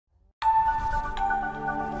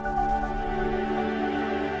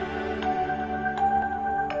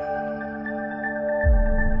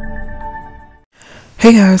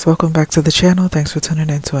Hey guys, welcome back to the channel. Thanks for tuning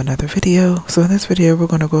in to another video. So in this video, we're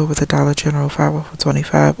going to go over the Dollar General 5 off of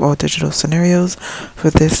 25 all digital scenarios for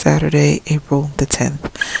this Saturday, April the 10th.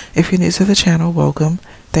 If you're new to the channel, welcome.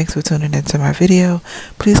 Thanks for tuning into my video.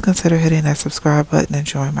 Please consider hitting that subscribe button and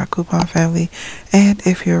join my coupon family. And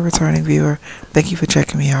if you're a returning viewer, thank you for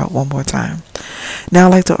checking me out one more time. Now, I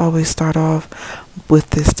like to always start off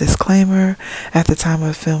with this disclaimer. At the time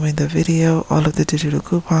of filming the video, all of the digital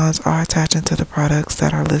coupons are attaching to the products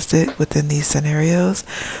that are listed within these scenarios.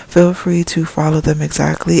 Feel free to follow them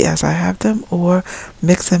exactly as I have them, or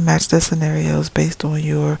mix and match the scenarios based on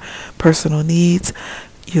your personal needs,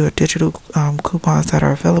 your digital coupons that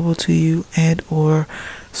are available to you, and or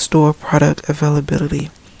store product availability.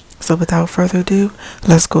 So without further ado,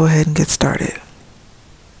 let's go ahead and get started.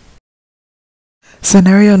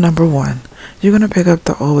 Scenario number 1. You're going to pick up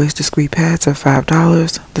the Always Discreet pads at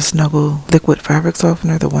 $5, the Snuggle liquid fabric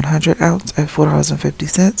softener, the 100 ounce at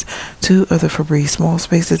 $4.50, 2 of the Febreze small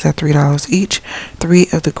spaces at $3 each, 3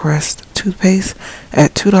 of the Crest toothpaste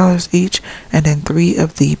at $2 each, and then 3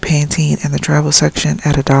 of the Pantene in the travel section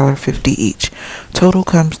at $1.50 each. Total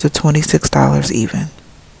comes to $26 even.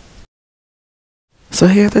 So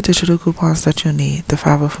here are the digital coupons that you'll need. The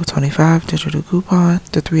 5 off of 25 digital coupon,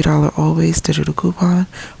 the $3 Always digital coupon,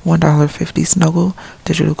 $1.50 Snuggle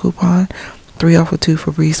digital coupon, 3 off of 2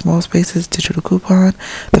 Febreze small spaces digital coupon,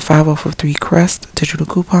 the 5 off of 3 Crest digital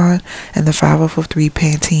coupon, and the 5 off of 3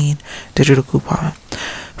 Pantene digital coupon.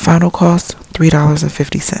 Final cost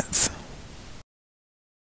 $3.50.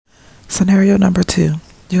 Scenario number 2.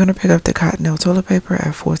 You're going to pick up the Cottonelle toilet paper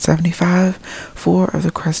at $4.75, 4 of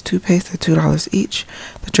the Crest toothpaste at $2 each,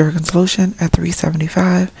 the Jergens lotion at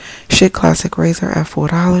 $3.75, Shit Classic razor at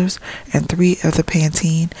 $4, and 3 of the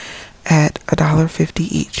Pantene at $1.50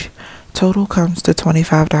 each. Total comes to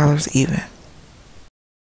 $25 even.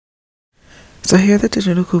 So here are the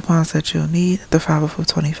digital coupons that you'll need. The 5 off of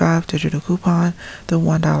 25 digital coupon, the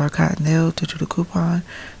 $1 Cottonelle digital coupon,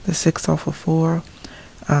 the 6 off of 4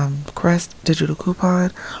 Crest digital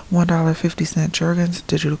coupon, $1.50 Jergens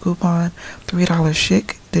digital coupon, $3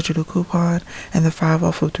 Chic digital coupon, and the 5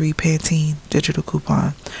 off of 3 Pantene digital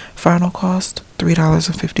coupon. Final cost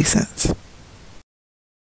 $3.50.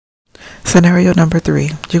 Scenario number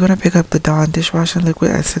 3. You're going to pick up the Dawn dishwashing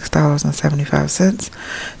liquid at $6.75,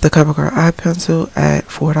 the CoverGirl eye pencil at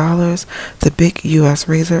 $4, the Bic US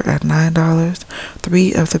razor at $9,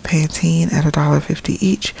 3 of the Pantene at $1.50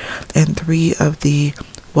 each, and 3 of the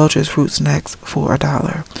Welch's fruit snacks for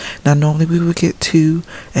 $1. Now normally we would get 2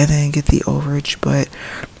 and then get the overage, but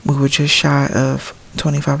we were just shy of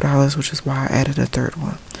 $25, which is why I added a third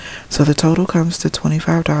one. So the total comes to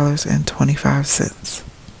 $25.25.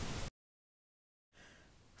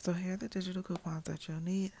 So here are the digital coupons that you'll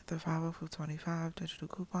need. The 5 off of 25 digital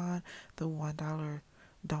coupon, the $1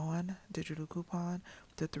 Dawn digital coupon,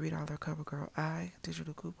 the $3 CoverGirl eye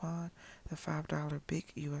digital coupon, the $5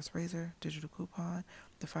 Bic US razor digital coupon,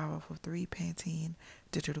 the 5 off of 3 Pantene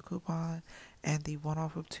digital coupon, and the 1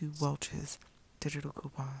 off of 2 Welch's digital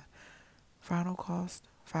coupon. Final cost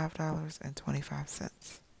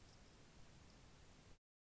 $5.25.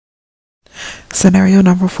 Scenario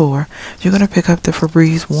number 4. You're going to pick up the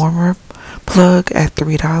Febreze warmer plug at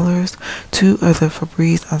 $3, 2 of the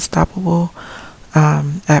Febreze Unstoppable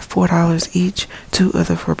at $4 each, 2 of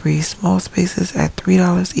the Febreze small spaces at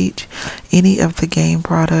 $3 each, any one of the game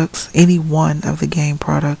products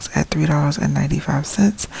at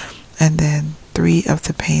 $3.95, and then 3 of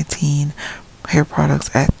the Pantene hair products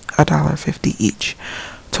at $1.50 each.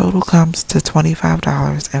 Total comes to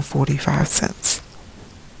 $25.45.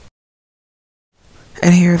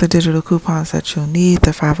 And here are the digital coupons that you'll need.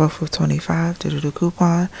 The 5 off of 25 digital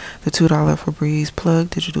coupon, the $2 Febreze plug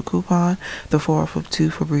digital coupon, the 4 off of 2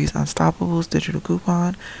 Febreze Unstoppables digital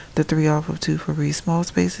coupon, the 3 off of 2 Febreze small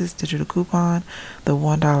spaces digital coupon, the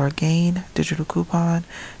 $1 Gain digital coupon,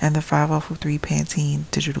 and the 5 off of 3 Pantene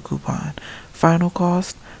digital coupon. Final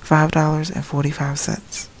cost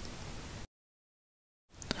 $5.45.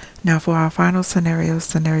 Now for our final scenario,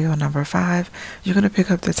 scenario number 5, you're going to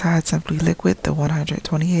pick up the Tide Simply Liquid, the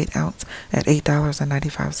 128 ounce at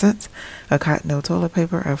 $8.95, a Cottonelle toilet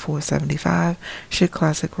paper at $4.75, Shit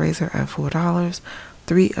Classic razor at $4,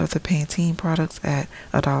 3 of the Pantene products at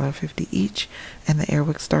 $1.50 each, and the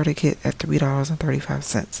Airwick starter kit at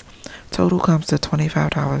 $3.35. Total comes to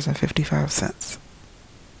 $25.55.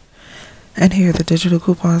 And here are the digital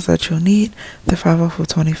coupons that you'll need. The 5 off of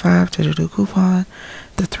 25 digital coupon,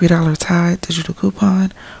 the $3 Tide digital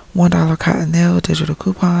coupon, $1 Cottonelle digital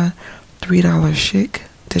coupon, $3 Chic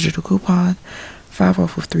digital coupon, 5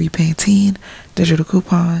 off of 3 Pantene digital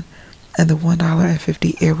coupon, and the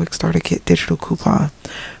 $1.50 Airwick Starter Kit digital coupon.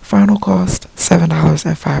 Final cost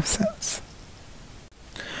 $7.05.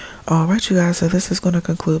 Alright you guys, so this is going to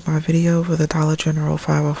conclude my video for the Dollar General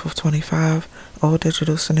 5 off of 25 all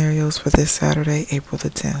digital scenarios for this Saturday, April the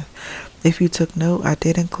 10th. If you took note, I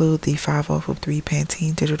did include the 5 off of 3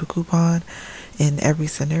 Pantene digital coupon in every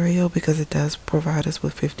scenario because it does provide us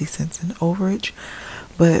with 50 cents in overage.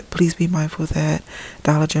 But please be mindful that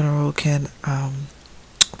Dollar General can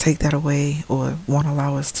take that away or won't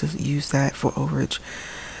allow us to use that for overage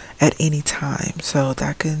at any time, so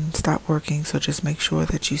that can stop working. So just make sure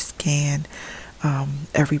that you scan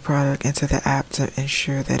every product into the app to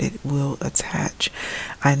ensure that it will attach.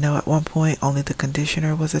 I know at one point only the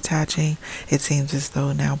conditioner was attaching. It seems as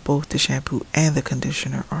though now both the shampoo and the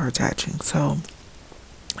conditioner are attaching, so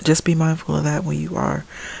just be mindful of that when you are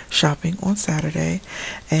shopping on Saturday.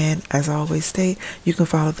 And as I always state, you can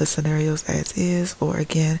follow the scenarios as is, or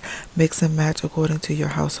again, mix and match according to your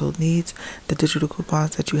household needs, the digital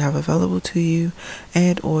coupons that you have available to you,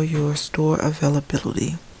 and or your store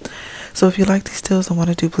availability. So if you like these deals and want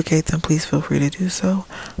to duplicate them, please feel free to do so.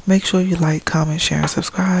 Make sure you like, comment, share, and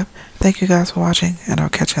subscribe. Thank you guys for watching, and I'll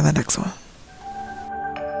catch you in the next one.